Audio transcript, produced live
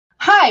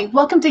Hi,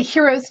 welcome to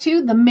Heroes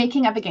 2, the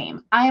making of a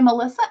game. I am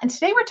Alyssa, and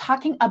today we're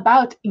talking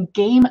about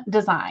game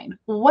design.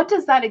 What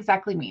does that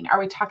exactly mean? Are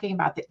we talking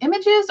about the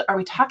images? Or are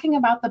we talking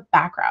about the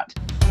background?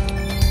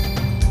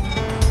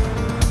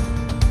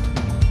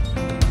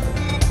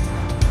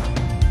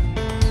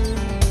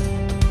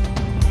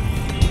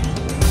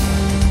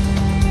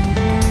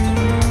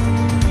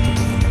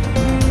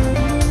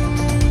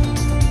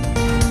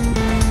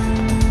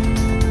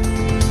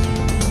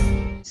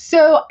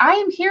 So I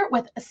am here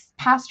with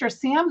Pastor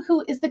Sam,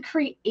 who is the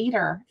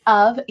creator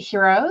of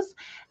Heroes,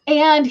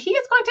 and he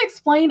is going to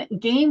explain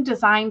game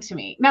design to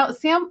me. Now,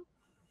 Sam,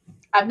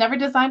 I've never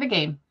designed a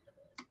game,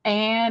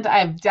 and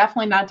I've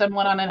definitely not done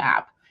one on an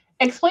app.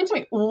 Explain to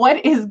me,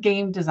 what is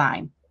game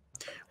design?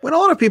 When a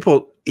lot of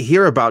people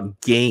hear about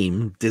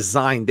game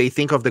design, they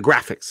think of the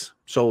graphics.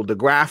 So the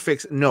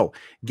graphics, no.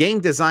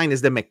 Game design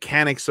is the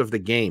mechanics of the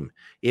game.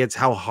 It's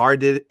how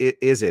hard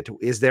is it?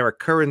 Is there a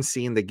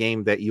currency in the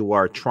game that you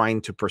are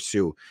trying to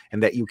pursue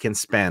and that you can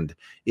spend?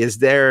 Is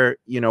there,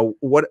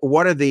 what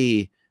are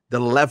the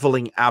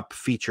leveling up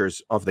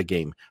features of the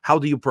game? How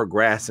do you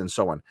progress and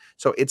so on?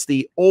 So it's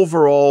the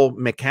overall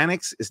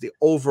mechanics, is the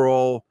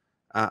overall,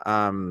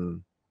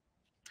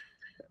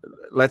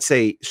 let's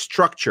say,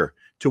 structure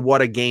to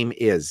what a game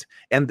is.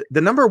 And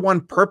the number one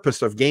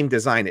purpose of game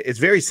design is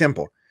very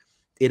simple.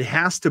 It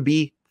has to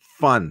be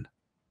fun.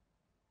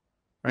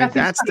 Right?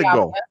 That's the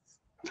goal.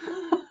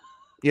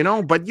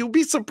 But you'll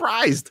be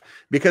surprised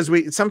because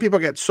some people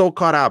get so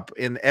caught up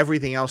in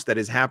everything else that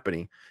is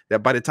happening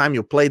that by the time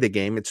you play the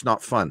game, it's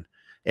not fun,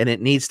 and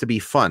it needs to be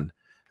fun.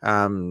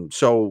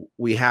 So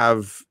we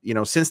have,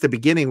 since the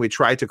beginning, we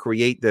try to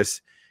create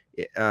this.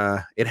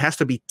 It has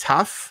to be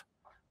tough,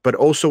 but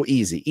also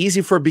easy.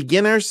 Easy for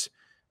beginners.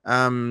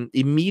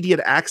 Immediate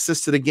access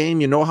to the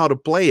game, you know how to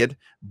play it,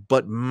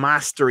 but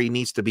mastery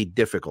needs to be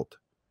difficult.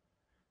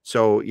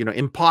 So,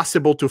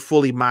 impossible to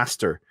fully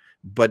master,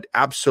 but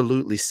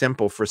absolutely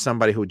simple for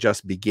somebody who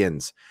just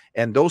begins.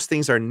 And those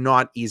things are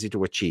not easy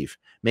to achieve.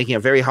 Making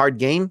a very hard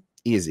game,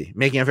 easy.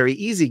 Making a very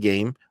easy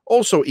game,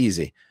 also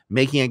easy.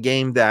 Making a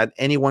game that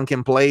anyone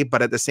can play,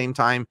 but at the same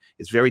time,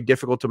 it's very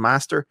difficult to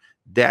master.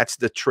 That's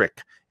the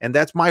trick. And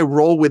that's my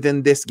role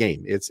within this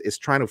game. It's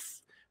trying to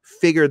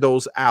figure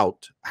those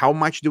out. How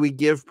much do we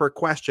give per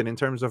question in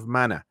terms of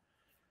mana?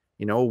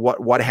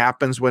 What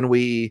happens when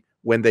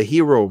the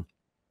hero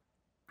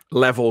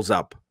levels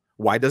up?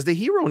 Why does the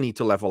hero need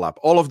to level up?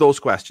 All of those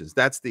questions.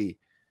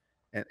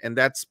 And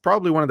that's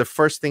probably one of the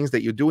first things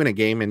that you do in a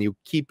game, and you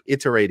keep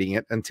iterating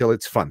it until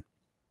it's fun.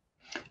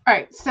 All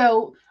right.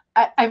 So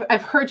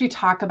I've heard you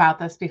talk about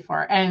this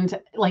before, and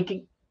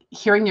like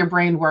hearing your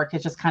brain work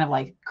is just kind of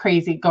like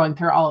crazy going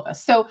through all of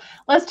this. So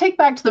let's take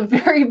back to the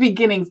very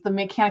beginnings, the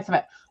mechanics of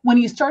it. When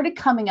you started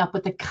coming up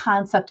with the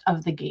concept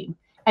of the game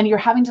and you're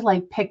having to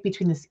like pick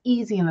between this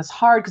easy and this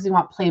hard because you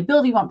want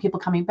playability, you want people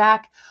coming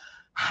back.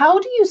 How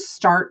do you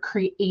start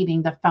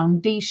creating the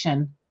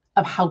foundation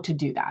of how to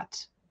do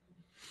that?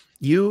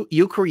 You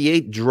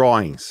create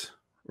drawings,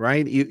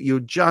 right? You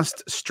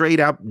just straight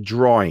up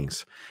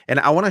drawings. And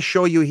I want to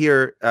show you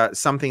here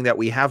something that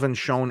we haven't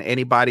shown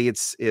anybody.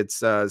 It's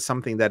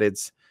something that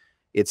it's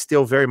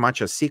still very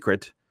much a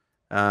secret,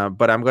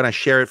 but I'm going to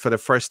share it for the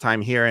first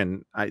time here.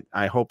 And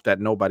I hope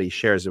that nobody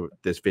shares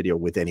this video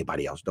with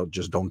anybody else. Don't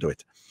do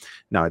it.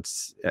 No,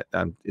 it's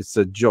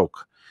a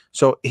joke.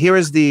 So here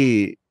is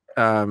the,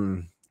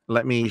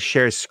 let me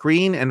share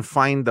screen and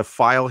find the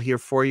file here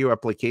for you,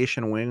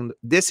 application window.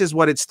 This is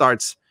what it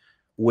starts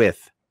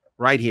with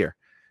right here.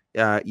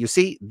 You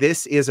see,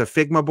 this is a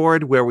Figma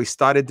board where we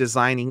started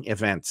designing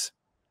events.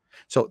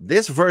 So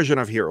this version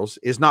of Heroes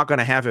is not going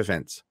to have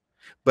events.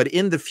 But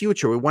in the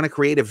future, we want to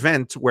create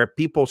events where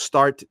people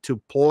start to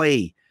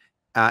play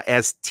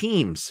as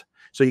teams.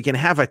 So you can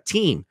have a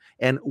team.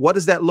 And what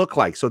does that look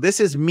like? So this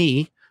is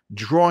me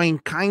drawing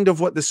kind of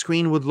what the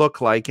screen would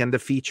look like and the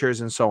features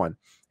and so on.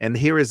 And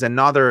here is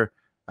another,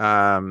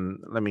 let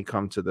me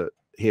come to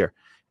here.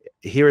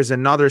 Here is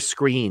another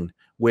screen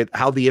with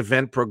how the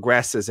event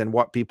progresses and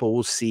what people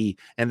will see.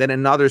 And then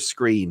another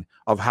screen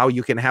of how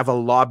you can have a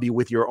lobby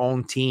with your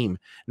own team.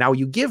 Now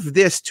you give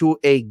this to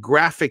a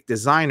graphic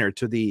designer,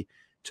 to the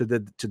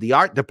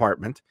art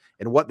department.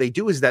 And what they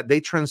do is that they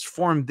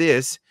transform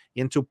this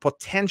into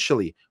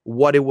potentially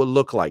what it will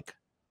look like.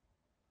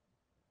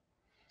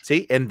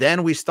 See, and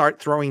then we start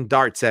throwing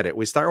darts at it.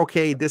 We start,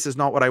 okay, this is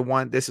not what I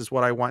want. This is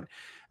what I want.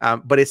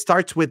 But it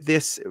starts with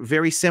this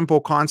very simple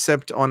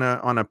concept on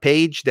a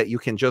page that you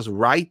can just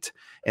write.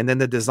 And then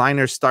the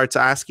designer starts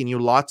asking you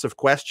lots of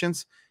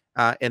questions.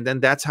 And then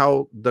that's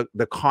how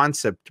the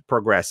concept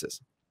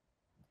progresses.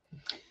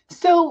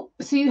 So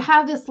you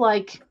have this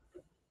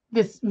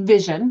this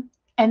vision,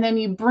 and then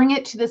you bring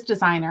it to this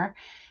designer.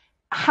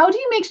 How do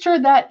you make sure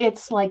that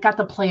it's like got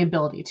the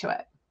playability to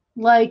it?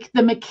 Like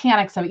the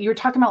mechanics of it. You were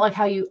talking about like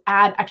how you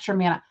add extra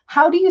mana.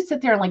 How do you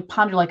sit there and like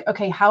ponder like,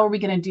 okay, how are we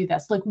going to do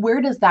this? Like,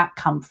 where does that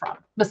come from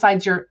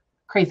besides your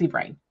crazy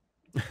brain?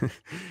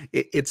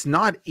 It's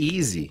not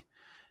easy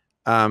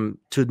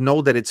to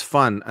know that it's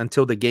fun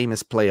until the game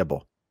is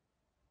playable.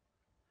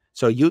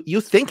 So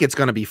you think it's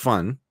going to be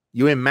fun,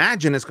 You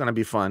imagine it's going to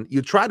be fun.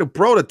 You try to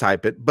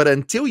prototype it, but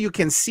until you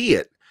can see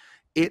it,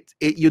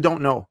 you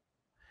don't know.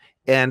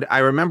 And I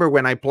remember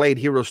when I played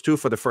Heroes 2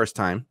 for the first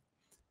time,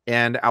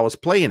 and I was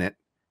playing it,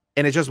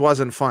 and it just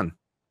wasn't fun.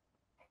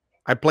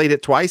 I played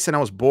it twice, and I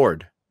was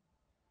bored.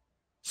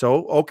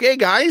 So, okay,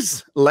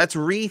 guys, let's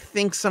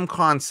rethink some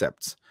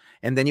concepts.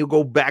 And then you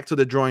go back to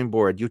the drawing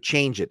board, you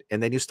change it,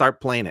 and then you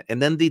start playing it.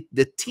 And then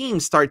the team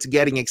starts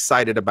getting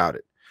excited about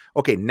it.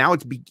 Okay, now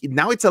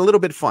it's a little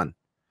bit fun.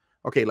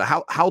 Okay,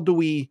 how do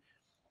we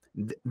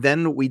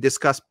then we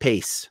discuss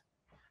pace.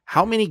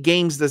 How many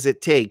games does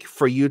it take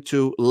for you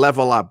to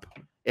level up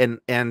and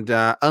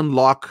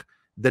unlock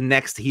the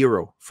next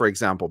hero, for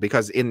example?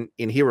 Because in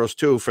Heroes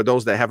 2, for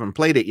those that haven't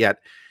played it yet,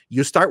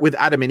 you start with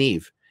Adam and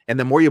Eve, and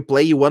the more you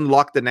play, you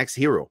unlock the next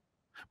hero.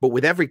 But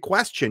with every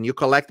question, you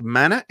collect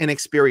mana and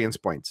experience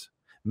points.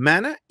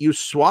 Mana, you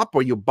swap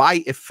or you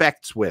buy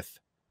effects with.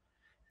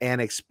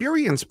 And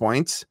experience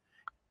points,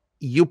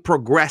 you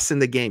progress in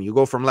the game. You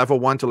go from level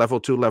 1 to level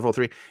 2, level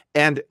 3.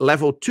 And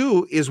level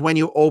 2 is when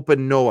you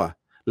open Noah.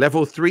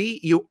 Level 3,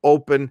 you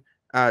open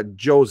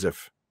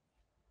Joseph.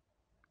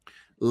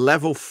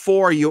 Level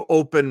 4, you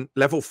open.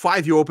 Level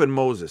 5, you open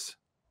Moses.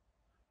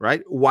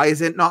 Right? Why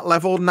is it not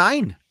level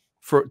 9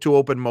 to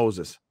open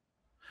Moses?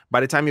 By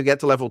the time you get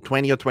to level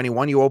 20 or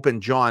 21, you open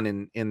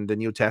John in the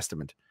New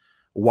Testament.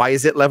 Why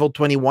is it level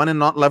 21 and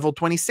not level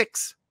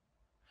 26?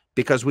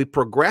 Because we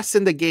progress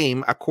in the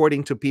game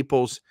according to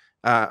people's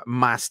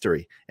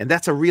mastery. And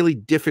that's a really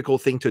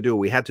difficult thing to do.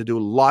 We had to do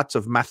lots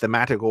of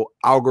mathematical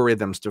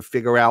algorithms to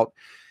figure out,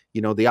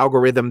 the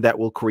algorithm that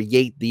will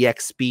create the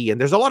XP. And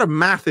there's a lot of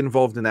math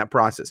involved in that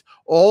process,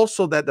 all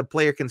so that the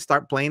player can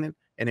start playing it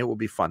and it will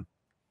be fun.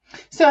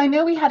 So I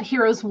know we had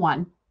Heroes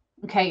 1.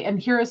 Okay, and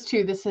Heroes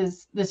 2, this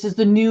is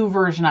the new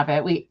version of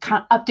it. We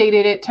kind of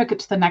updated it, took it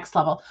to the next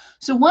level.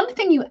 So one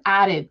thing you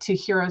added to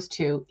Heroes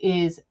 2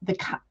 is the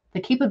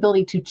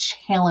capability to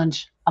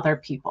challenge other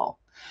people.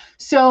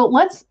 So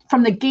let's,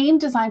 from the game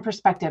design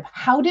perspective,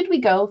 how did we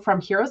go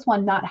from Heroes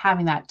 1 not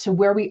having that to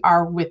where we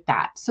are with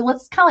that? So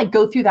let's kind of like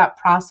go through that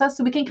process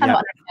so we can kind of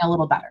understand a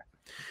little better.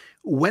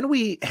 When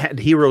we had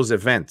Heroes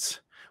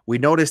events, we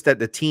noticed that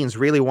the teens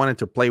really wanted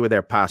to play with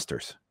their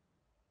pastors.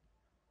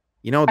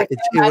 It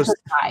was,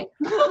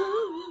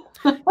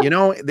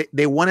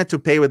 they wanted to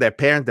play with their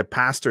parents, the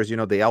pastors,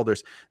 the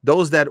elders,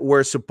 those that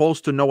were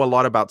supposed to know a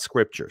lot about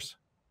scriptures.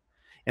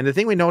 And the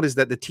thing we noticed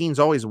that the teens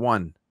always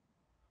won.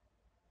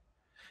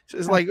 So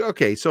it's like,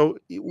 okay, so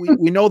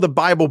we know the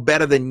Bible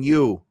better than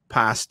you,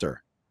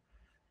 pastor.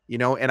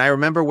 And I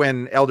remember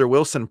when Elder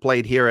Wilson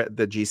played here at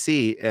the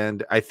GC,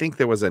 and I think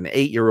there was an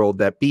 8-year-old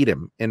that beat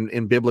him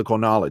in biblical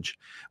knowledge,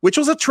 which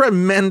was a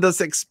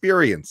tremendous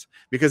experience,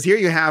 because here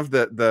you have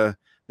the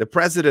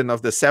president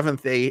of the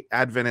Seventh-day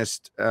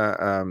Adventist,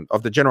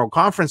 of the General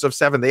Conference of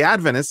Seventh-day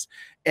Adventists,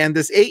 and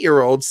this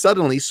 8-year-old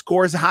suddenly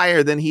scores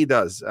higher than he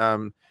does.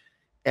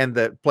 And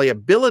the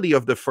playability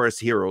of the first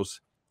Heroes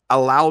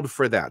allowed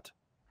for that,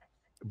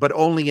 but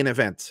only in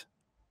events.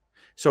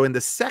 So in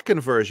the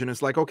second version,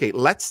 it's like, okay,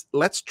 let's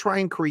try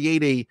and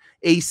create a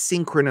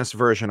asynchronous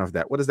version of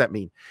that. What does that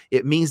mean?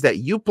 It means that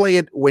you play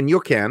it when you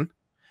can,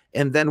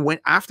 and then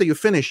after you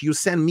finish, you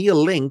send me a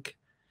link,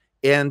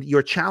 and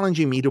you're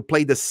challenging me to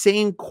play the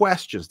same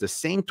questions, the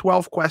same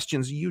 12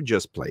 questions you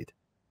just played.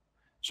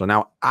 So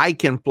now I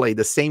can play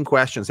the same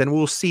questions, and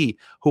we'll see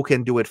who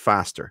can do it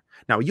faster.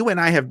 Now, you and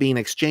I have been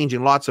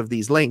exchanging lots of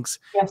these links,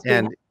 yes,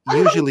 and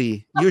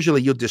usually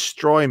you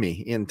destroy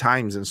me in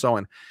times and so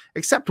on,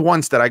 except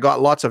once that I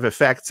got lots of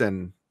effects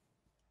and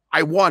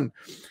I won.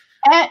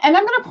 And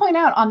I'm going to point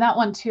out on that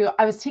one too,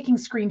 I was taking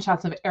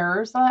screenshots of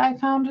errors that I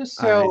found.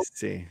 So I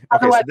see. Okay,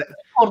 otherwise, so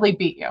I totally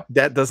beat you.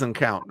 That doesn't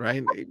count,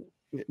 right?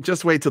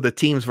 Just wait till the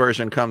teams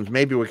version comes.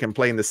 Maybe we can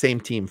play in the same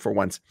team for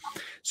once.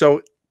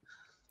 So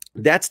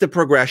that's the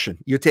progression.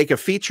 You take a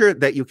feature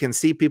that you can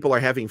see people are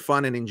having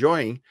fun and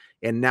enjoying,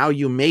 and now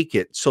you make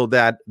it so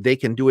that they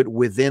can do it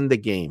within the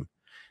game.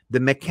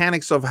 The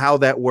mechanics of how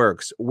that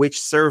works,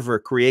 which server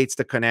creates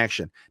the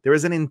connection. There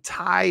is an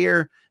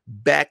entire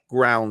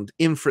background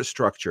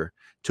infrastructure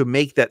to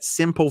make that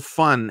simple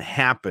fun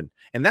happen.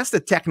 And that's the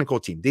technical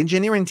team. The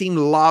engineering team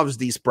loves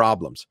these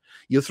problems.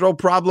 You throw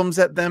problems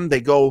at them,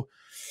 they go,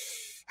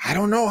 I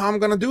don't know how I'm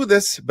going to do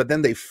this, but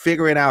then they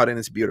figure it out, and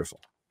it's beautiful.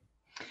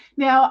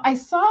 Now, I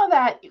saw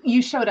that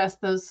you showed us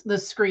the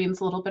screens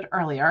a little bit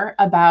earlier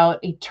about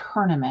a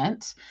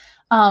tournament.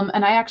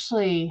 And I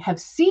actually have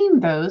seen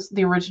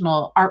the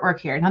original artwork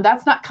here. Now,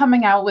 that's not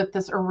coming out with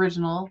this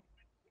original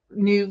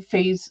new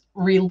phase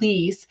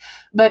release,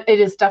 but it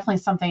is definitely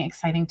something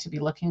exciting to be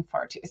looking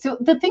forward to. So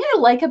the thing I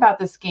like about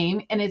this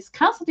game, and it's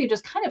kind of something you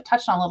just kind of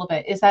touched on a little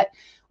bit, is that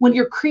when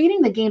you're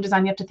creating the game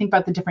design, you have to think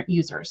about the different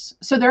users.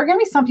 So there are going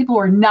to be some people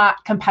who are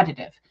not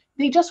competitive.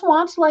 They just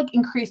want to like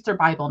increase their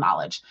Bible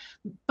knowledge.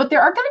 But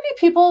there are going to be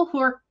people who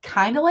are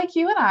kind of like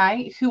you and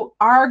I, who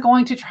are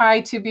going to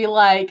try to be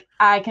like,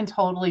 I can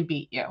totally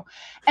beat you.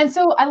 And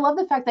so I love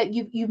the fact that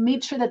you've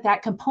made sure that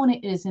that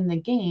component is in the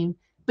game,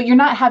 but you're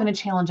not having to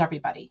challenge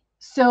everybody.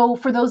 So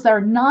for those that are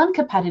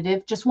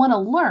non-competitive, just want to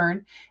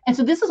learn. And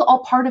so this is all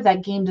part of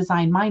that game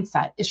design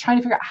mindset, is trying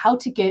to figure out how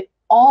to get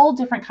all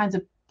different kinds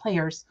of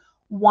players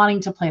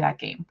wanting to play that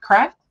game,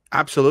 correct?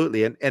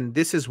 Absolutely. And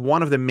this is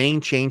one of the main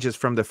changes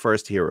from the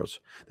first Heroes.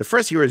 The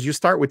first Heroes, you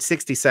start with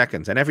 60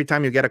 seconds, and every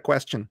time you get a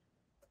question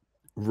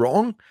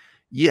wrong,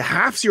 you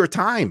halves your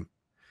time.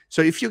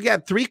 So if you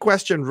get 3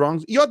 questions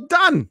wrong, you're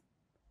done.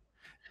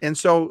 And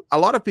so a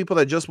lot of people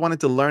that just wanted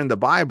to learn the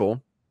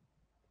Bible,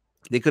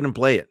 they couldn't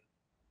play it.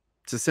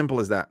 It's as simple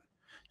as that.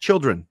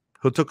 Children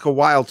who took a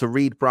while to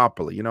read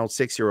properly,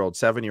 6-year-olds,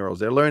 7-year-olds,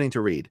 they're learning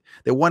to read.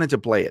 They wanted to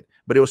play it,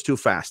 but it was too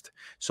fast.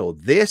 So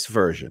this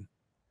version,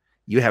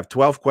 you have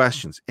 12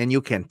 questions, and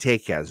you can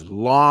take as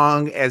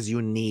long as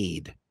you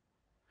need.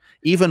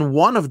 Even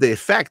one of the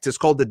effects is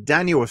called the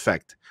Daniel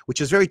effect,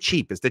 which is very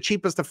cheap. It's the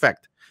cheapest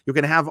effect. You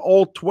can have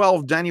all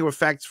 12 Daniel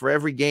effects for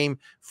every game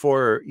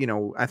for,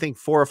 I think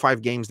 4 or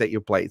 5 games that you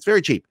play. It's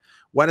very cheap.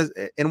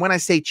 And when I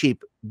say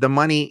cheap, the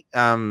money,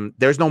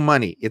 there's no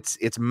money.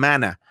 It's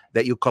mana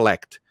that you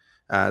collect.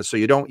 So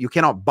you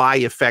cannot buy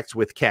effects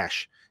with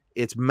cash.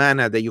 It's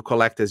mana that you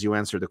collect as you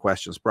answer the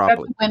questions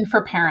properly. That's a win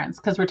for parents,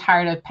 because we're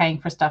tired of paying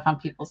for stuff on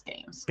people's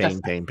games.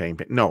 Paying.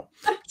 No.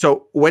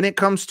 So when it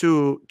comes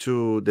to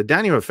the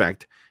Daniel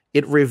effect,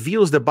 it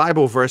reveals the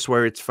Bible verse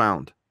where it's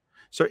found.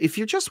 So if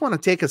you just want to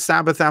take a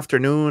Sabbath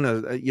afternoon,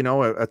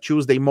 a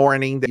Tuesday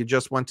morning that you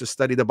just want to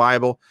study the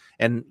Bible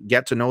and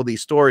get to know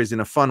these stories in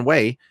a fun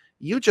way,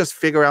 you just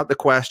figure out the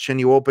question,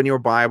 you open your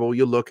Bible,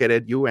 you look at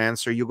it, you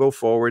answer, you go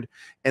forward,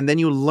 and then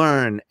you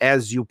learn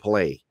as you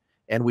play.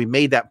 And we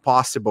made that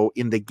possible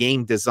in the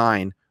game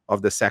design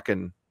of the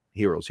second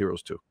Heroes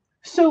 2.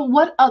 So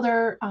what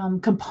other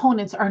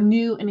components are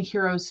new in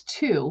Heroes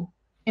 2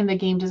 in the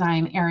game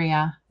design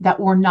area that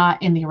were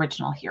not in the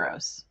original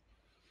Heroes?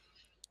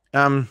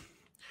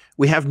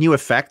 We have new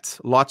effects,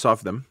 lots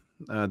of them.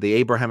 The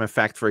Abraham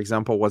effect, for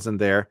example, wasn't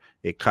there.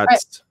 It cuts.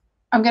 Right.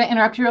 I'm going to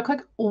interrupt you real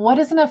quick. What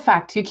is an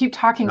effect? You keep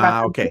talking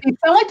about okay. They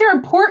sound like they're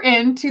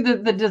important to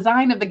the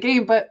design of the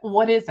game, but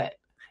what is it?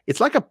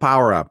 It's like a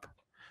power-up.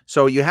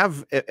 So you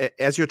have,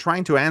 as you're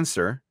trying to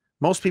answer,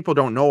 most people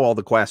don't know all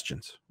the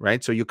questions,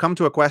 right? So you come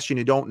to a question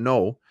you don't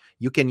know,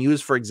 you can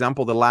use, for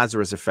example, the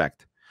Lazarus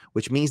effect,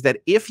 which means that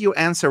if you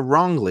answer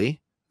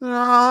wrongly,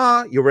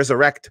 you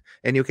resurrect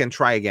and you can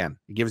try again.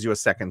 It gives you a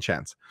second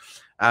chance.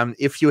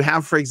 If you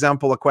have, for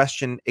example, a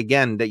question,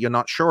 again, that you're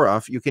not sure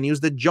of, you can use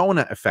the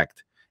Jonah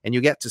effect, and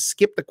you get to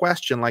skip the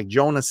question like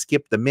Jonah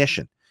skipped the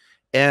mission.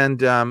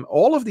 And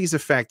all of these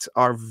effects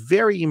are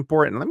very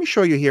important. Let me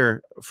show you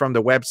here from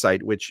the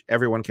website, which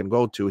everyone can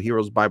go to,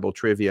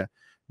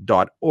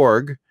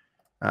 heroesbibletrivia.org.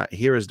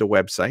 Here is the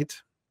website.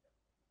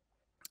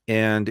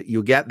 And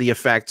you get the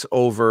effects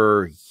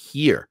over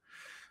here.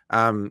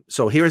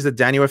 So here's the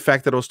Daniel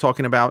effect that I was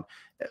talking about.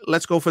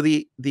 Let's go for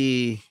this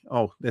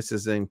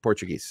is in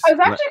Portuguese. I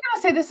was actually going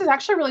to say this is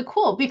actually really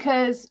cool,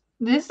 because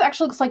this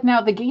actually looks like now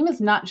the game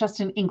is not just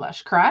in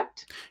English,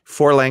 correct?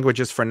 4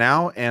 languages for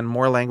now and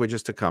more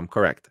languages to come,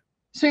 correct.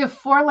 So you have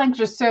 4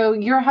 languages. So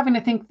you're having to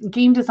think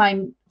game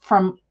design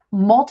from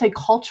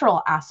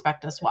multicultural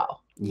aspect as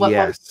well.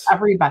 Yes.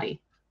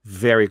 Everybody.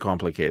 Very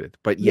complicated,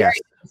 but yes.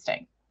 Very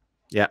interesting.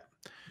 Yeah.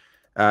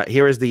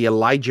 Here is the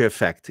Elijah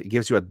effect. It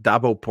gives you a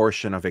double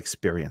portion of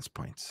experience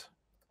points.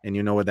 And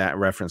you know where that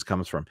reference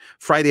comes from.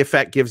 Friday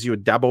effect gives you a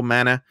double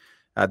mana.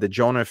 The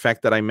Jonah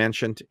effect that I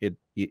mentioned,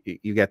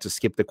 you get to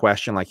skip the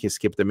question like he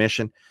skipped the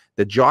mission.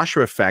 The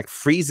Joshua effect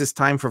freezes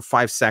time for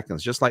 5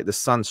 seconds, just like the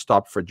sun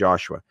stopped for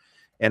Joshua.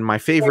 And my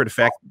favorite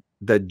effect,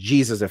 the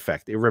Jesus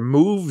effect. It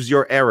removes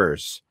your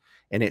errors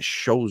and it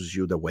shows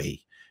you the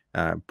way,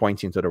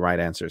 pointing to the right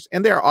answers.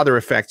 And there are other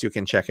effects. You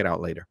can check it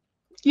out later.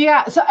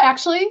 Yeah. So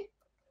actually,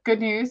 good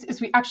news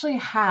is we actually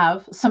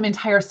have some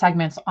entire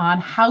segments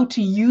on how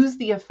to use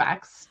the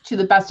effects to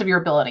the best of your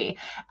ability.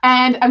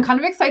 And I'm kind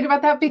of excited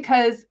about that,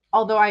 because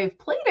although I have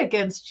played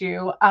against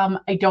you,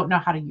 I don't know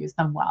how to use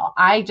them well.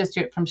 I just do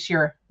it from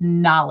sheer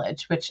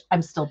knowledge, which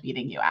I'm still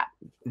beating you at.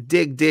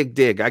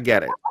 Dig. I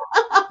get it.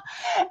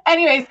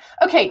 Anyways,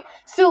 okay.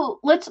 So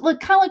let's kind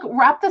of like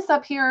wrap this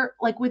up here.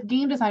 Like with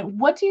game design,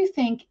 what do you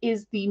think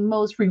is the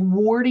most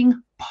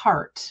rewarding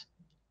part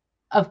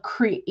of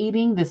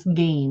creating this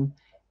game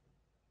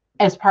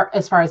as far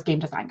as game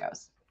design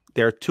goes?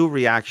 There are 2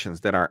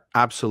 reactions that are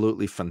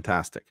absolutely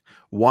fantastic.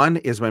 One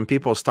is when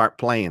people start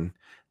playing,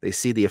 they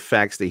see the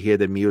effects, they hear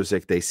the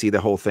music, they see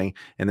the whole thing,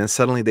 and then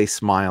suddenly they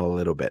smile a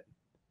little bit.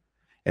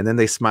 And then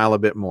they smile a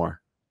bit more.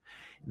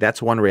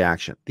 That's one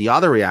reaction. The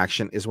other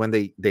reaction is when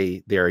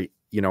they're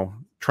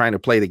trying to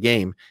play the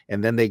game,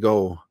 and then they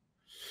go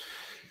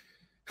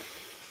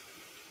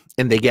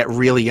and they get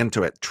really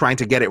into it, trying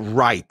to get it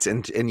right.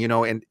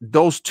 And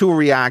those 2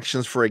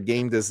 reactions for a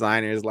game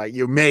designer is like,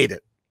 you made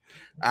it.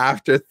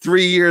 After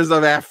 3 years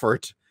of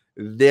effort,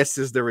 this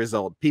is the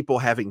result. People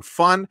having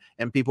fun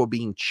and people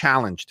being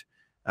challenged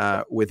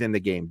within the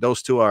game.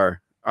 Those 2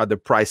 are the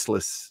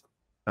priceless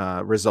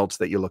results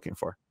that you're looking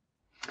for.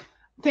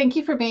 Thank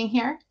you for being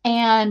here.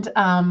 And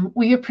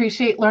we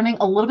appreciate learning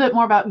a little bit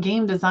more about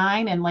game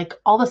design and like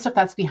all the stuff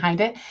that's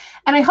behind it.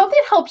 And I hope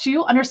that helped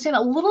you understand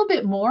a little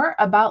bit more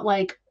about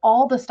like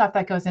all the stuff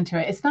that goes into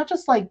it. It's not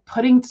just like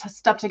putting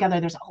stuff together.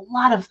 There's a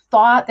lot of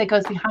thought that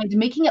goes behind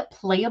making it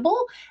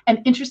playable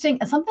and interesting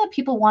and something that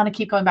people want to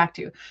keep going back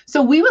to.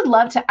 So we would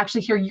love to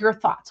actually hear your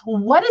thoughts.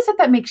 What is it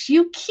that makes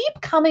you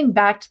keep coming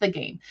back to the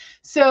game?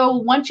 So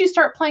once you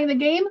start playing the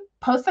game,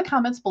 post the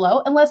comments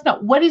below and let us know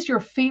what is your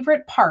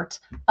favorite part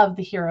of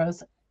the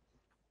Heroes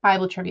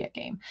Bible Trivia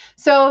game.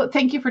 So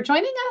thank you for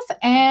joining us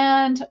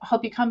and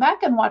hope you come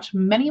back and watch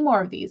many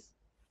more of these.